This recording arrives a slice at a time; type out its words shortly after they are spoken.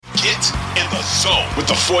Get in the zone with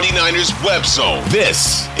the 49ers web zone.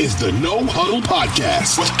 This is the No Huddle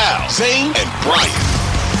Podcast with Al, Zane, and Brian.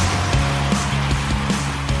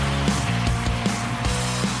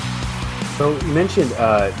 So you mentioned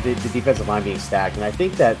the defensive line being stacked, and I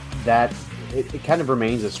think that it kind of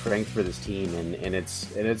remains a strength for this team, and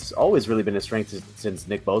it's always really been a strength since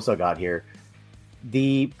Nick Bosa got here.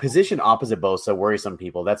 The position opposite Bosa worries some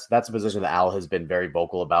people. That's a position that Al has been very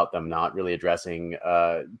vocal about them not really addressing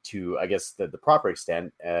to, I guess, the proper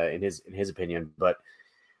extent in his opinion. But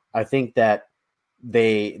I think that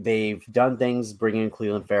they've done things, bringing in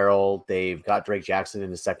Cleveland Farrell. They've got Drake Jackson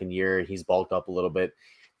in his second year. He's bulked up a little bit.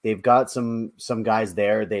 They've got some guys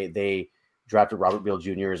there. They drafted Robert Beal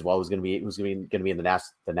Jr. as well, who's going to be in the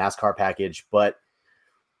NASCAR package. But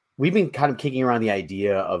we've been kind of kicking around the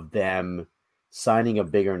idea of them signing a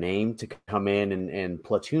bigger name to come in and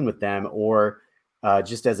platoon with them, or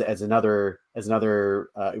just as another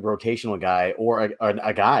rotational guy, or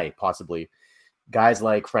a guy possibly. Guys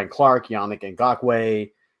like Frank Clark, Yannick Ngakoue,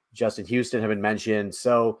 Justin Houston have been mentioned.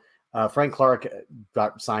 So Frank Clark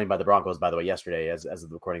got signed by the Broncos, by the way, yesterday as of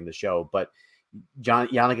the recording of the show. But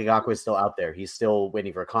Yannick Ngakoue is still out there. He's still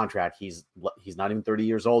waiting for a contract. He's not even 30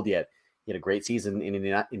 years old yet. He had a great season in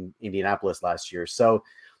Indianapolis last year. So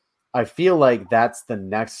I feel like that's the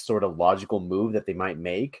next sort of logical move that they might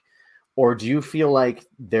make. Or do you feel like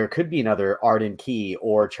there could be another Arden Key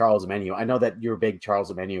or Charles Omenihu? I know that you're a big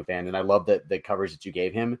Charles Omenihu fan, and I love the coverage that you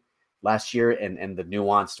gave him last year and the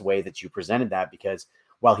nuanced way that you presented that, because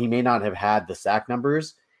while he may not have had the sack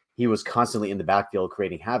numbers, he was constantly in the backfield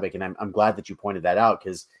creating havoc. And I'm glad that you pointed that out,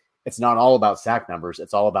 because it's not all about sack numbers.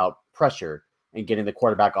 It's all about pressure and getting the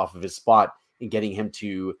quarterback off of his spot and getting him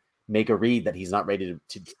to make a read that he's not ready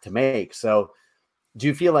to make. So do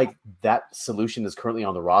you feel like that solution is currently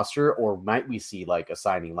on the roster, or might we see like a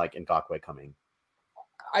signing like Ngakoue coming?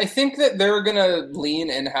 I think that they're going to lean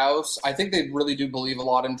in-house. I think they really do believe a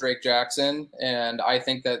lot in Drake Jackson, and I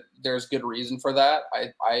think that there's good reason for that.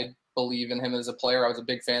 I believe in him as a player. I was a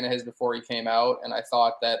big fan of his before he came out, and I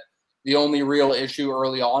thought that the only real issue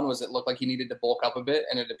early on was it looked like he needed to bulk up a bit,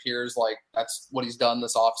 and it appears like that's what he's done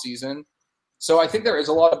this offseason. So I think there is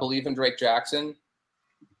a lot of belief in Drake Jackson.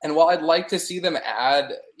 And while I'd like to see them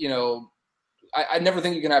add, I never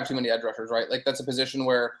think you can have too many edge rushers, right? Like that's a position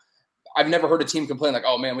where I've never heard a team complain like,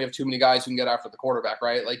 oh man, we have too many guys who can get after the quarterback,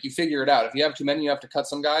 right? Like you figure it out. If you have too many, you have to cut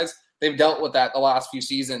some guys. They've dealt with that the last few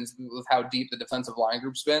seasons with how deep the defensive line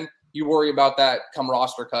group's been. You worry about that come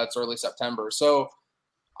roster cuts early September. So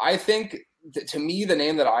I think to me, the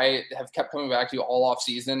name that I have kept coming back to all off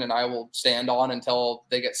season and I will stand on until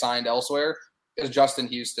they get signed elsewhere is Justin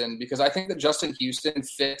Houston, because I think that Justin Houston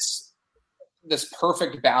fits this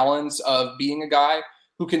perfect balance of being a guy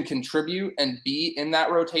who can contribute and be in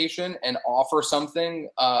that rotation and offer something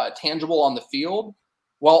tangible on the field,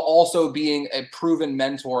 while also being a proven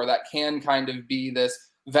mentor that can kind of be this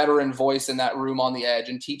veteran voice in that room on the edge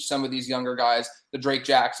and teach some of these younger guys, the Drake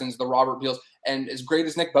Jacksons, the Robert Beals. And as great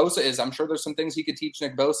as Nick Bosa is, I'm sure there's some things he could teach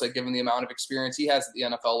Nick Bosa given the amount of experience he has at the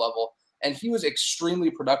NFL level. And he was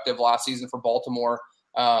extremely productive last season for Baltimore.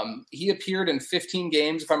 He appeared in 15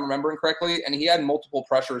 games, if I'm remembering correctly, and he had multiple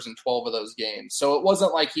pressures in 12 of those games. So it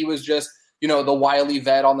wasn't like he was just, the wily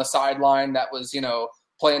vet on the sideline that was,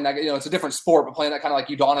 playing that, it's a different sport, but playing that kind of like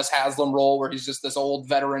Udonis Haslem role where he's just this old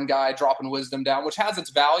veteran guy dropping wisdom down, which has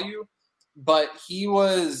its value. But he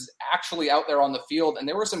was actually out there on the field, and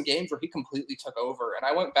there were some games where he completely took over. And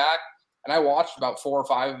I went back and I watched about 4 or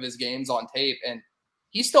 5 of his games on tape, and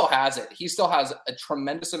he still has it. He still has a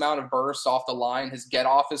tremendous amount of bursts off the line. His get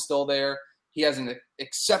off is still there. He has an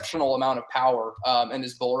exceptional amount of power in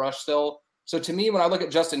his bull rush still. So to me, when I look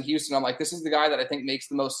at Justin Houston, I'm like, this is the guy that I think makes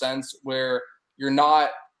the most sense, where you're not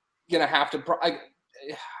going to have to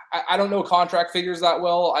I don't know contract figures that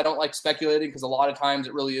well. I don't like speculating because a lot of times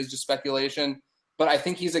it really is just speculation. But I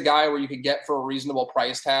think he's a guy where you could get for a reasonable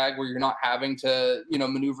price tag where you're not having to,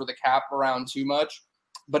 maneuver the cap around too much.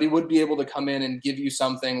 But he would be able to come in and give you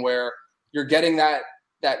something where you're getting that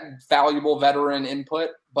valuable veteran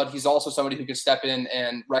input, but he's also somebody who can step in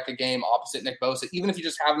and wreck a game opposite Nick Bosa. Even if you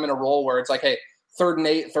just have him in a role where it's like, hey, 3rd and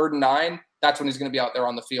 8, 3rd and 9, that's when he's going to be out there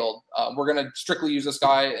on the field. We're going to strictly use this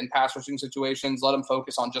guy in pass rushing situations, let him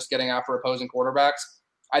focus on just getting after opposing quarterbacks.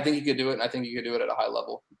 I think he could do it, and I think he could do it at a high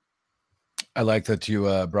level. I like that you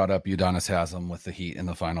brought up Udonis Haslem with the Heat in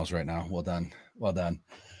the finals right now. Well done. Well done.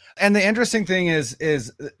 And the interesting thing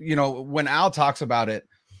is, when Al talks about it,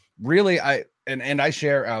 really, I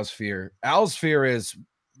share Al's fear. Al's fear is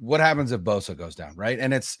what happens if Bosa goes down, right?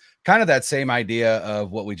 And it's kind of that same idea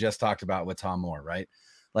of what we just talked about with Tom Moore, right?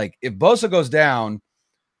 Like if Bosa goes down,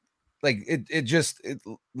 like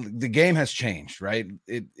the game has changed, right?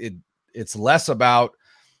 It's less about,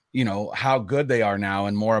 how good they are now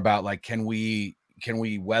and more about like, can we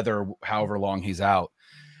weather however long he's out?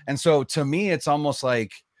 And so to me, it's almost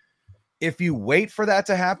like if you wait for that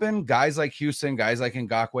to happen, guys like Houston, guys like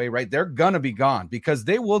Ngakoue, right? They're going to be gone because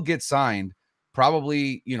they will get signed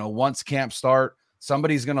probably, once camp start,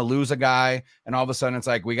 somebody's going to lose a guy and all of a sudden it's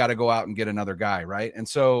like, we got to go out and get another guy. Right. And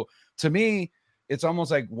so to me, it's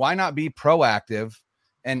almost like, why not be proactive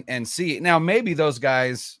and see now, maybe those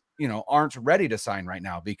guys, aren't ready to sign right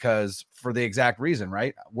now because for the exact reason,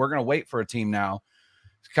 right? We're going to wait for a team now.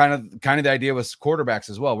 Kind of the idea with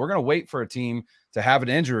quarterbacks as well. We're going to wait for a team to have an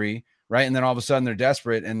injury, right? And then all of a sudden they're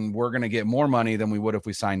desperate and we're going to get more money than we would if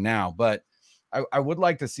we sign now. But I would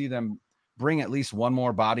like to see them bring at least one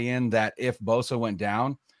more body in that if Bosa went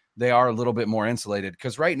down, they are a little bit more insulated.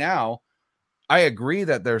 Because right now, I agree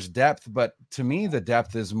that there's depth, but to me, the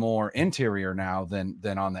depth is more interior now than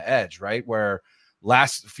on the edge, right? Where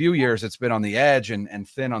last few years it's been on the edge and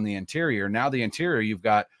thin on the interior. Now the interior, you've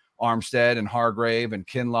got Armstead and Hargrave and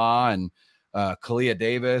Kinlaw and Kalia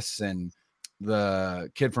Davis and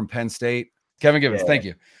the kid from Penn State, Kevin Givens. Yeah. Thank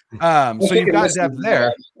you. So you've got depth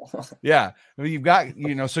there. Yeah. You've got,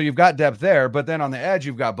 so you've got depth there, but then on the edge,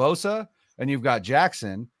 you've got Bosa and you've got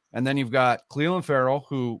Jackson. And then you've got Cleveland Farrell,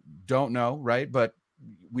 who don't know, right? But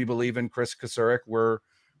we believe in Chris Kasurik. We're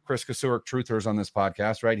Chris Kasurik truthers on this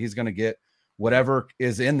podcast, right? He's going to get whatever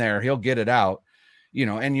is in there. He'll get it out,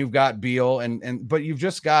 and you've got Beal but you've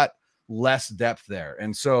just got less depth there.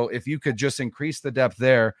 And so if you could just increase the depth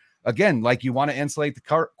there, again, like you want to insulate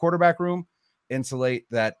the quarterback room, insulate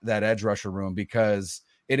that edge rusher room, because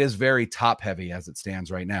it is very top heavy as it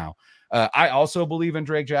stands right now. I also believe in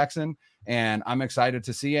Drake Jackson, and I'm excited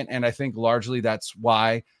to see it. And I think largely that's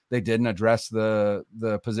why they didn't address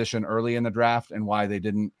the position early in the draft and why they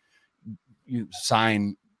didn't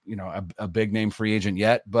sign, a big name free agent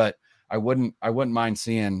yet. But I wouldn't mind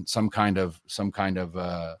seeing some kind of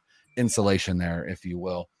insulation there, if you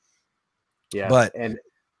will. Yeah. But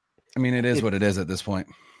I mean, it is what it is at this point.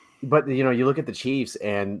 But, you look at the Chiefs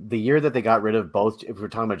and the year that they got rid of both, if we're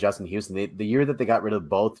talking about Justin Houston, the year that they got rid of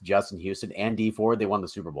both Justin Houston and Dee Ford, they won the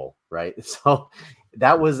Super Bowl, right? So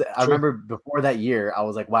that was, true. I remember before that year, I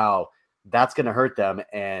was like, wow, that's going to hurt them.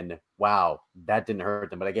 And wow, that didn't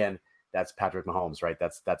hurt them. But again, that's Patrick Mahomes, right?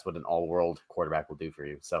 That's what an all-world quarterback will do for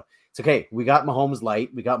you. So it's okay. We got Mahomes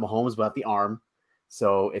light. We got Mahomes without the arm.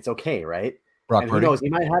 So it's okay, right? Brock and Purdy. Who knows? He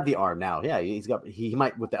might have the arm now. Yeah, he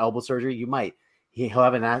might, with the elbow surgery, he'll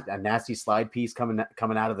have a nasty slide piece coming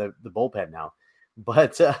out of the bullpen now.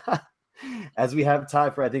 But as we have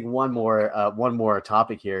time for, I think, one more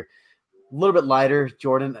topic here, a little bit lighter,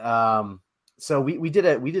 Jordan. So we did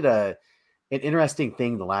an interesting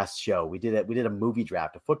thing the last show. We did a movie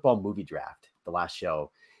draft, a football movie draft, the last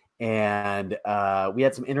show. And we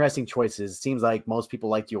had some interesting choices. Seems like most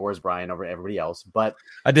people liked yours, Brian, over everybody else. But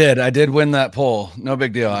I did win that poll. No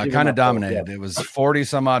big deal. I kind of dominated. Yeah. It was 40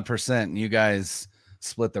 some odd %. And you guys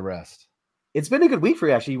split the rest. It's been a good week for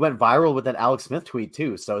you. Actually, you went viral with that Alex Smith tweet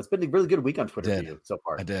too. So it's been a really good week on Twitter for you so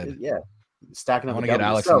far. I did. Yeah. Stacking up. I want to get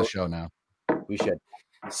Alex on the show now. We should.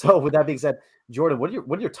 So with that being said, Jordan, what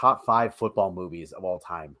are your top 5 football movies of all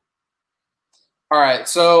time? All right,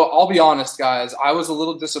 so I'll be honest, guys. I was a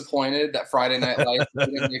little disappointed that Friday Night Lights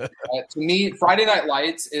didn't make it. To me, Friday Night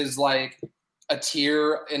Lights is like a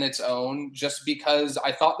tier in its own, just because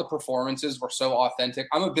I thought the performances were so authentic.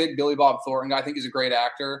 I'm a big Billy Bob Thornton guy. I think he's a great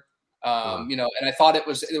actor. And I thought it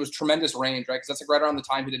was tremendous range, right? Because that's like right around the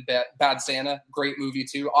time he did Bad Santa, great movie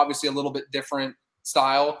too. Obviously, a little bit different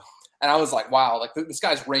style. And I was like, wow, like this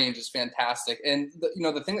guy's range is fantastic. And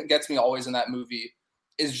the thing that gets me always in that movie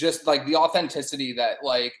is just like the authenticity that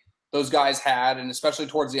like those guys had, and especially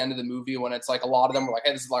towards the end of the movie when it's like a lot of them were like,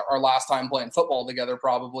 hey, this is like our last time playing football together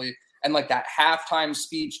probably. And like that halftime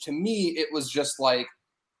speech, to me, it was just like,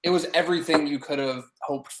 it was everything you could have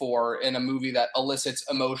hoped for in a movie that elicits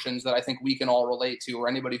emotions that I think we can all relate to, or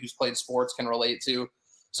anybody who's played sports can relate to.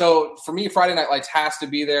 So for me, Friday Night Lights has to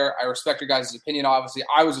be there. I respect your guys' opinion. Obviously,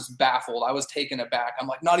 I was just baffled. I was taken aback. I'm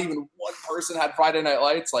like, not even one person had Friday Night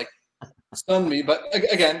Lights. Like, stunned me. But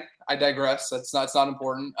again, I digress. That's not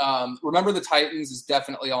important. Remember the Titans is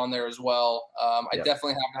definitely on there as well. I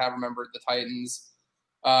definitely have to have Remember the Titans.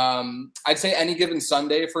 I'd say Any Given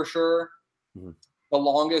Sunday for sure. Mm-hmm. The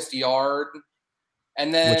Longest Yard.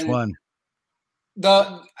 And then which one?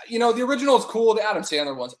 The original is cool. The Adam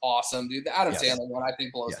Sandler one's awesome, dude. The Adam Sandler one I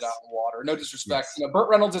think blows it out of the water. No disrespect. Burt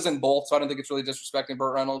Reynolds is in both, so I don't think it's really disrespecting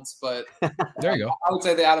Burt Reynolds. But there you go. I would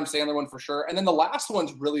say the Adam Sandler one for sure. And then the last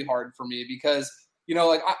one's really hard for me because you know,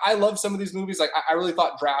 like I love some of these movies. Like I really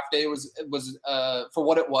thought Draft Day was for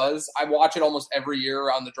what it was. I watch it almost every year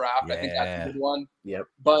around the draft. Yeah. I think that's a good one. Yep.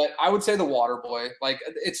 But I would say The Waterboy. Like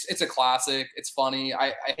it's a classic. It's funny.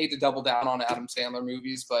 I hate to double down on Adam Sandler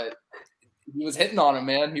movies, but he was hitting on him,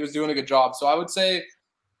 man. He was doing a good job. So I would say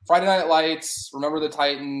Friday Night Lights, Remember the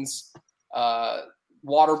Titans,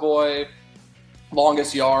 Waterboy,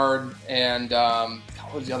 Longest Yard, and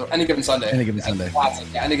what was the other? Any Given Sunday. Any Given Sunday. Classic.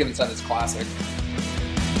 Yeah, Any Given Sunday is classic.